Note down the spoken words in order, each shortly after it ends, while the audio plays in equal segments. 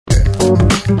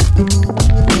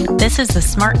This is the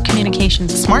Smart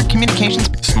Communications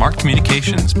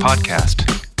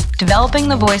podcast. Developing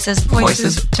the voices.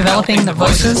 Developing the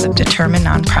voices of determined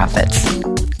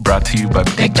nonprofits. Brought to you by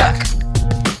Big Duck.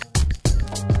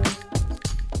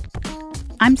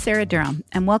 I'm Sarah Durham,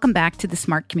 and welcome back to the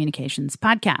Smart Communications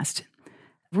podcast.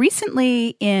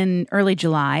 Recently, in early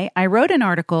July, I wrote an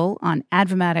article on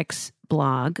Advomatic's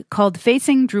blog called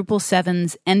Facing Drupal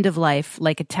 7's End of Life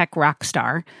Like a Tech Rock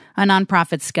Star, a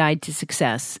Nonprofit's Guide to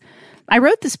Success. I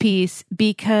wrote this piece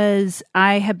because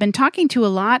I have been talking to a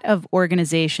lot of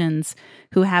organizations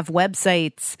who have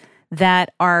websites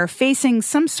that are facing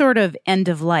some sort of end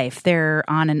of life. They're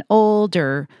on an old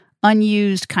or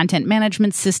unused content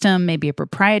management system, maybe a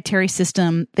proprietary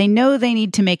system. They know they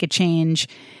need to make a change.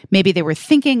 Maybe they were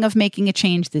thinking of making a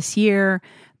change this year,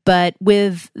 but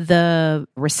with the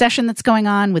recession that's going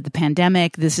on, with the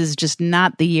pandemic, this is just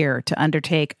not the year to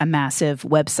undertake a massive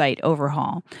website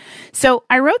overhaul. So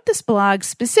I wrote this blog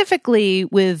specifically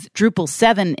with Drupal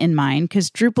 7 in mind,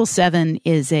 because Drupal 7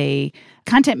 is a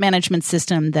content management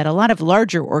system that a lot of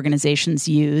larger organizations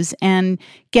use, and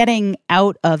getting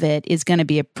out of it is going to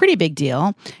be a pretty big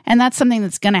deal. And that's something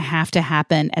that's going to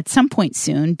happen at some point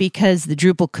soon, because the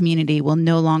Drupal community will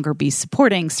no longer be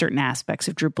supporting certain aspects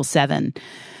of Drupal 7.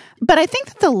 But I think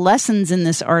that the lessons in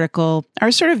this article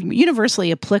are sort of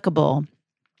universally applicable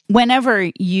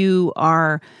whenever you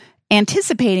are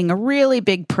anticipating a really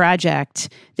big project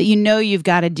that you know you've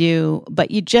got to do,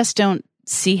 but you just don't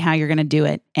see how you're going to do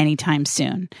it anytime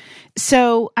soon.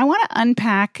 So I want to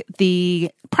unpack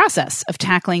the process of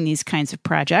tackling these kinds of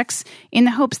projects in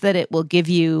the hopes that it will give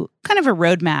you kind of a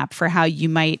roadmap for how you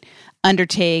might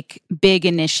undertake big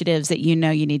initiatives that you know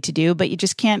you need to do, but you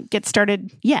just can't get started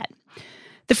yet.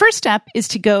 The first step is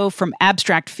to go from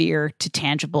abstract fear to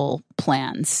tangible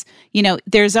plans. You know,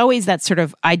 there's always that sort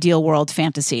of ideal world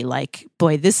fantasy, like,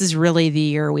 boy, this is really the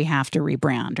year we have to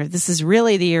rebrand, or this is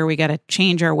really the year we got to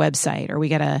change our website, or we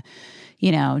got to,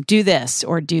 do this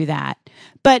or do that.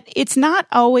 But it's not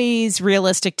always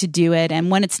realistic to do it.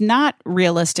 And when it's not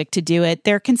realistic to do it,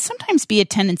 there can sometimes be a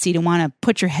tendency to want to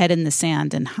put your head in the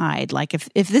sand and hide. Like if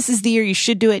this is the year you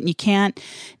should do it and you can't,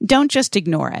 don't just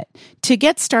ignore it. To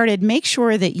get started, make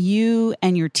sure that you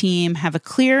and your team have a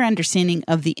clear understanding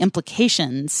of the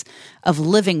implications of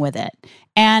living with it.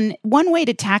 And one way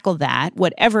to tackle that,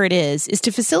 whatever it is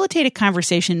to facilitate a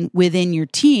conversation within your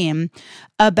team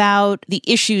about the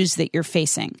issues that you're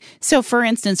facing. So for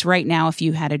instance, right now, if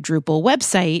you had a Drupal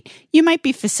website, you might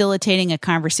be facilitating a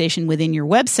conversation within your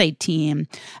website team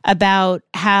about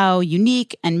how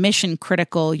unique and mission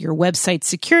critical your website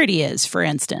security is, for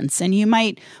instance. And you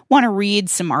might want to read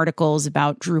some articles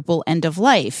about Drupal end of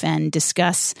life and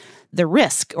discuss the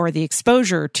risk or the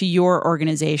exposure to your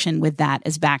organization with that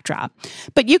as backdrop.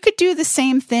 But you could do the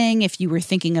same thing if you were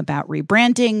thinking about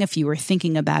rebranding, if you were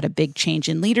thinking about a big change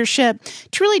in leadership,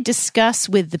 to really discuss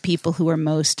with the people who are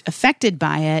most affected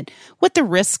by it what the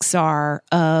risks are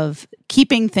of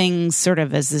keeping things sort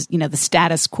of as, the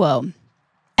status quo.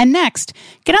 And next,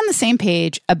 get on the same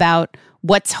page about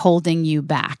what's holding you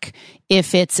back.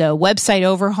 If it's a website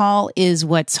overhaul, is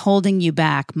what's holding you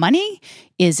back money?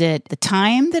 Is it the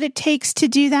time that it takes to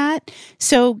do that?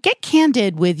 So get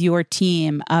candid with your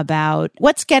team about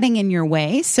what's getting in your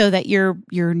way so that you're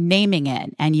naming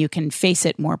it and you can face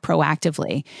it more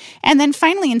proactively. And then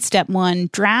finally, in step 1,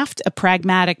 draft a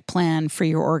pragmatic plan for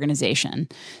your organization.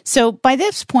 So by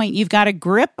this point, you've got a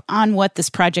grip on what this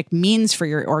project means for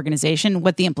your organization,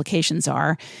 what the implications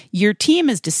are. Your team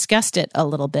has discussed it a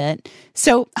little bit.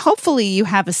 So hopefully you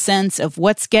have a sense of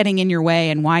what's getting in your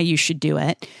way and why you should do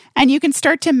it. And you can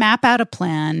start to map out a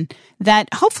plan that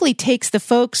hopefully takes the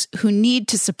folks who need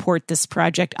to support this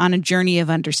project on a journey of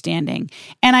understanding,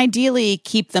 and ideally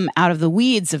keep them out of the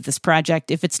weeds of this project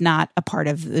if it's not a part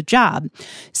of the job.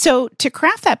 So to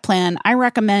craft that plan, I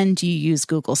recommend you use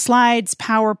Google Slides,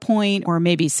 PowerPoint, or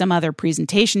maybe some other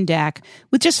presentation deck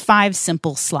with just 5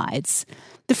 simple slides.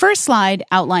 The first slide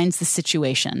outlines the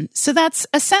situation. So that's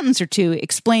a sentence or two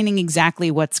explaining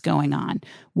exactly what's going on,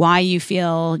 why you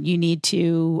feel you need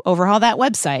to overhaul that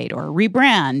website or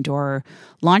rebrand or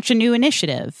launch a new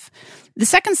initiative. The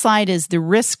second slide is the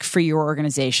risk for your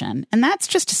organization. And that's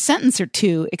just a sentence or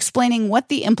two explaining what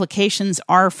the implications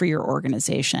are for your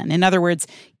organization. In other words,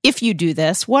 if you do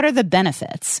this, what are the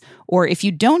benefits? Or if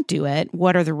you don't do it,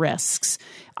 what are the risks?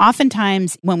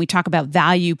 Oftentimes, when we talk about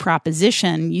value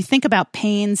proposition, you think about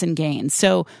pains and gains.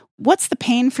 So what's the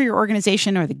pain for your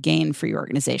organization or the gain for your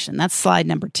organization? That's slide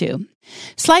number 2.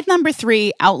 Slide number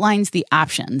 3 outlines the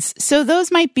options. So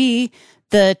those might be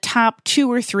the top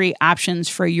 2 or 3 options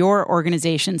for your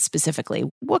organization specifically.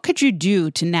 What could you do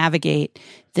to navigate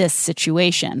this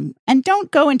situation? And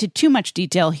don't go into too much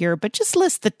detail here, but just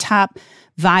list the top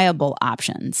viable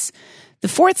options. The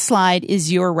 4th slide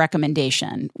is your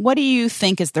recommendation. What do you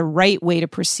think is the right way to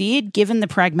proceed given the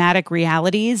pragmatic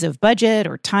realities of budget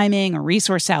or timing or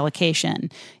resource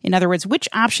allocation? In other words, which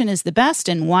option is the best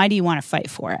and why do you want to fight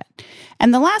for it?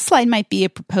 And the last slide might be a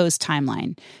proposed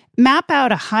timeline. Map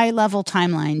out a high-level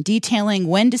timeline detailing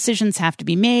when decisions have to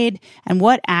be made and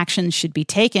what actions should be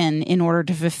taken in order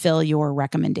to fulfill your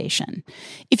recommendation.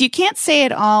 If you can't say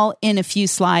it all in a few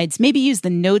slides, maybe use the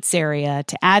notes area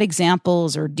to add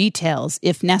examples or details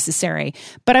if necessary.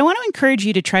 But I want to encourage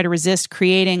you to try to resist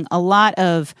creating a lot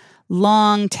of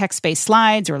long text-based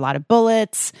slides or a lot of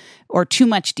bullets or too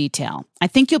much detail. I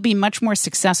think you'll be much more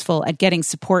successful at getting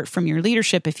support from your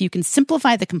leadership if you can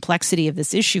simplify the complexity of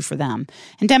this issue for them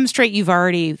and demonstrate you've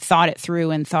already thought it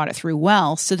through and thought it through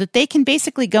well so that they can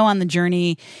basically go on the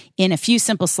journey in a few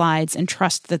simple slides and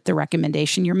trust that the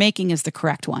recommendation you're making is the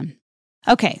correct one.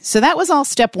 Okay, so that was all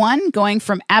step 1, going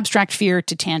from abstract fear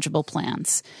to tangible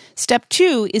plans. Step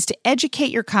 2 is to educate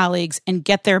your colleagues and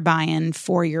get their buy-in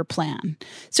for your plan.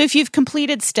 So if you've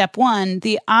completed step 1,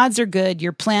 the odds are good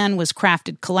your plan was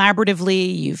crafted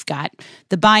collaboratively. You've got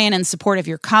the buy-in and support of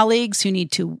your colleagues who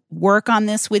need to work on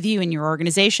this with you in your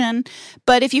organization.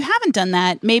 But if you haven't done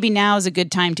that, maybe now is a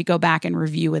good time to go back and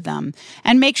review with them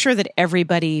and make sure that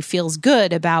everybody feels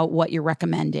good about what you're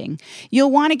recommending. You'll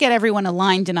want to get everyone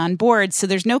aligned and on board so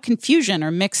there's no confusion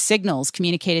or mixed signals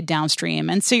communicated downstream,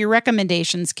 and so your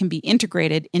recommendations can be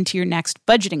integrated into your next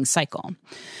budgeting cycle.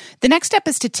 The next step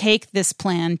is to take this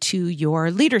plan to your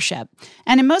leadership.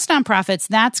 And in most nonprofits,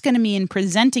 that's going to mean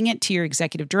presenting it to your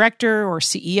executive director or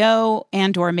CEO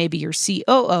and or maybe your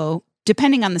COO,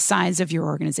 depending on the size of your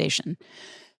organization.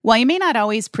 While you may not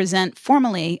always present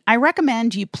formally, I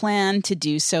recommend you plan to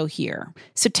do so here.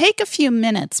 So take a few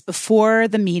minutes before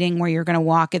the meeting where you're going to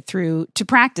walk it through to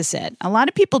practice it. A lot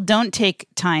of people don't take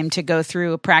time to go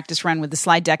through a practice run with the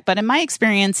slide deck, but in my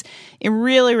experience, it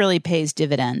really, really pays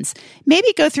dividends.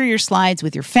 Maybe go through your slides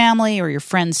with your family or your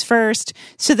friends first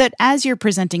so that as you're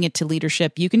presenting it to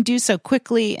leadership, you can do so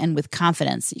quickly and with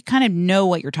confidence. You kind of know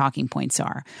what your talking points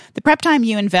are. The prep time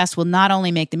you invest will not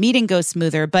only make the meeting go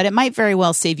smoother, but it might very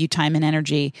well save you time and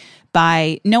energy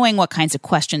by knowing what kinds of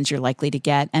questions you're likely to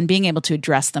get and being able to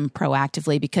address them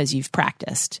proactively because you've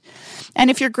practiced. And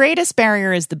if your greatest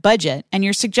barrier is the budget and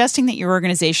you're suggesting that your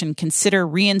organization consider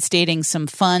reinstating some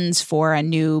funds for a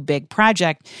new big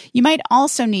project, you might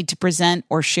also need to present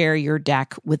or share your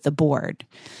deck with the board.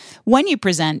 When you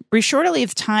present, be sure to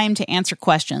leave time to answer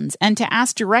questions and to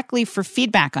ask directly for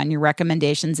feedback on your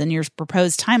recommendations and your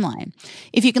proposed timeline.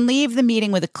 If you can leave the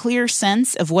meeting with a clear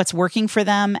sense of what's working for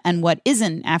them and what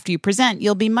isn't after you present,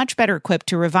 you'll be much better equipped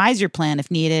to revise your plan if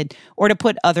needed or to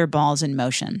put other balls in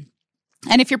motion.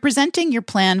 And if you're presenting your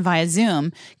plan via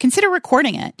Zoom, consider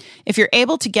recording it. If you're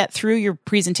able to get through your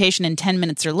presentation in 10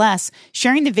 minutes or less,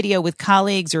 sharing the video with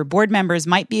colleagues or board members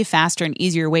might be a faster and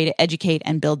easier way to educate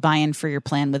and build buy-in for your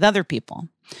plan with other people.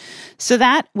 So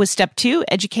that was step 2,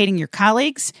 educating your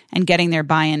colleagues and getting their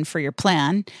buy-in for your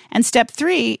plan. And step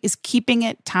 3 is keeping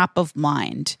it top of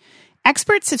mind.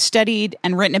 Experts have studied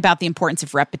and written about the importance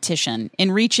of repetition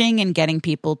in reaching and getting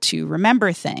people to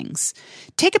remember things.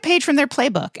 Take a page from their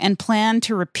playbook and plan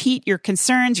to repeat your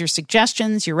concerns, your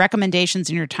suggestions, your recommendations,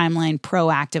 and your timeline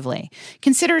proactively.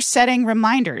 Consider setting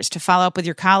reminders to follow up with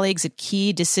your colleagues at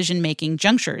key decision-making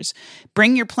junctures.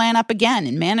 Bring your plan up again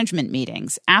in management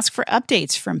meetings. Ask for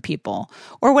updates from people,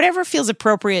 or whatever feels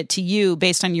appropriate to you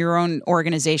based on your own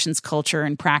organization's culture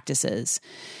and practices.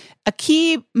 A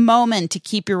key moment to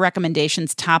keep your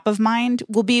recommendations top of mind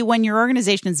will be when your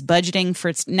organization is budgeting for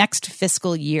its next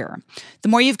fiscal year. The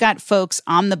more you've got folks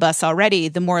on the bus already,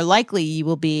 the more likely you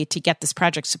will be to get this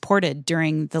project supported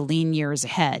during the lean years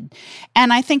ahead.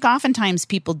 And I think oftentimes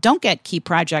people don't get key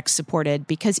projects supported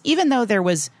because even though there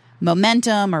was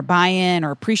momentum or buy-in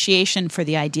or appreciation for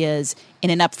the ideas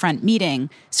in an upfront meeting,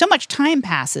 so much time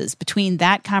passes between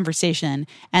that conversation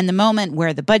and the moment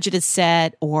where the budget is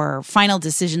set or final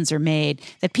decisions are made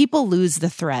that people lose the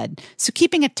thread. So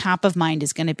keeping it top of mind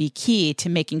is going to be key to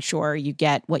making sure you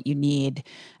get what you need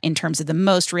in terms of the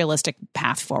most realistic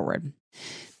path forward.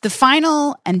 The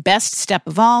final and best step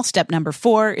of all, step number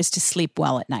 4, is to sleep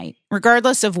well at night.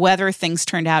 Regardless of whether things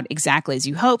turned out exactly as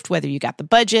you hoped, whether you got the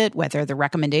budget, whether the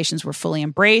recommendations were fully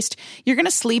embraced, you're going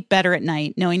to sleep better at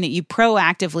night knowing that you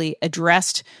proactively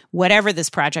addressed whatever this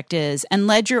project is and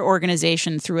led your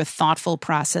organization through a thoughtful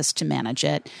process to manage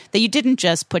it, that you didn't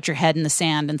just put your head in the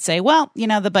sand and say, well,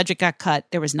 the budget got cut.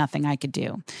 There was nothing I could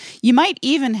do. You might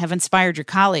even have inspired your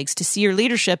colleagues to see your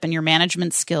leadership and your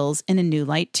management skills in a new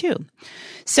light too.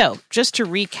 So just to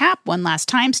recap one last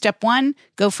time, step 1,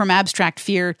 go from abstract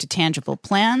fear to tangible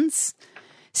plans.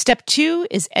 Step 2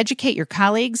 is educate your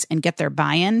colleagues and get their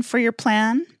buy-in for your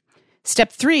plan.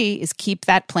 Step 3 is keep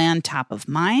that plan top of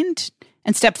mind.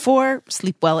 And step 4,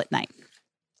 sleep well at night.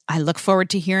 I look forward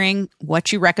to hearing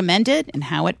what you recommended and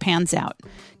how it pans out.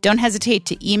 Don't hesitate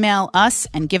to email us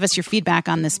and give us your feedback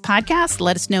on this podcast.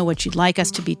 Let us know what you'd like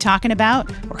us to be talking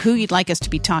about or who you'd like us to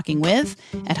be talking with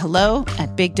at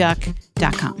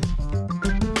hello@bigduck.com.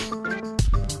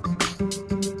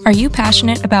 Are you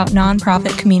passionate about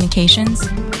nonprofit communications?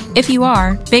 If you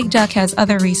are, Big Duck has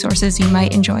other resources you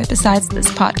might enjoy besides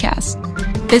this podcast.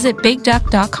 Visit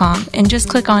bigduck.com and just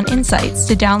click on Insights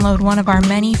to download one of our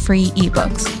many free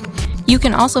ebooks. You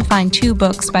can also find 2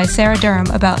 books by Sarah Durham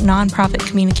about nonprofit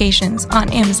communications on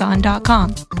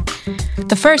Amazon.com.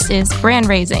 The first is Brand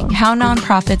Raising: How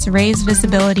Nonprofits Raise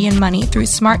Visibility and Money Through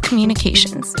Smart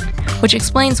Communications, which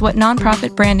explains what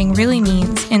nonprofit branding really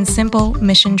means in simple,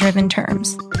 mission-driven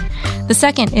terms. The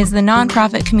second is The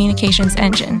Nonprofit Communications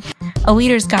Engine, a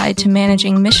leader's guide to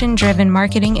managing mission-driven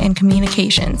marketing and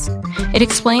communications. It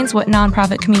explains what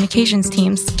nonprofit communications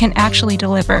teams can actually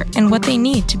deliver and what they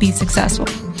need to be successful.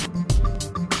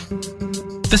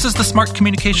 This is the Smart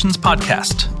Communications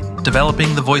Podcast,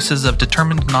 developing the voices of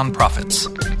determined nonprofits.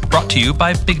 Brought to you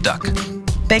by Big Duck.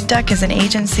 Big Duck is an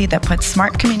agency that puts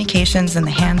smart communications in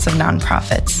the hands of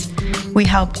nonprofits. We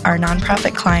help our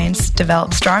nonprofit clients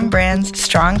develop strong brands,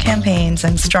 strong campaigns,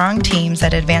 and strong teams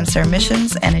that advance their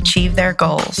missions and achieve their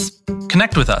goals.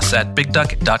 Connect with us at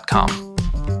bigduck.com.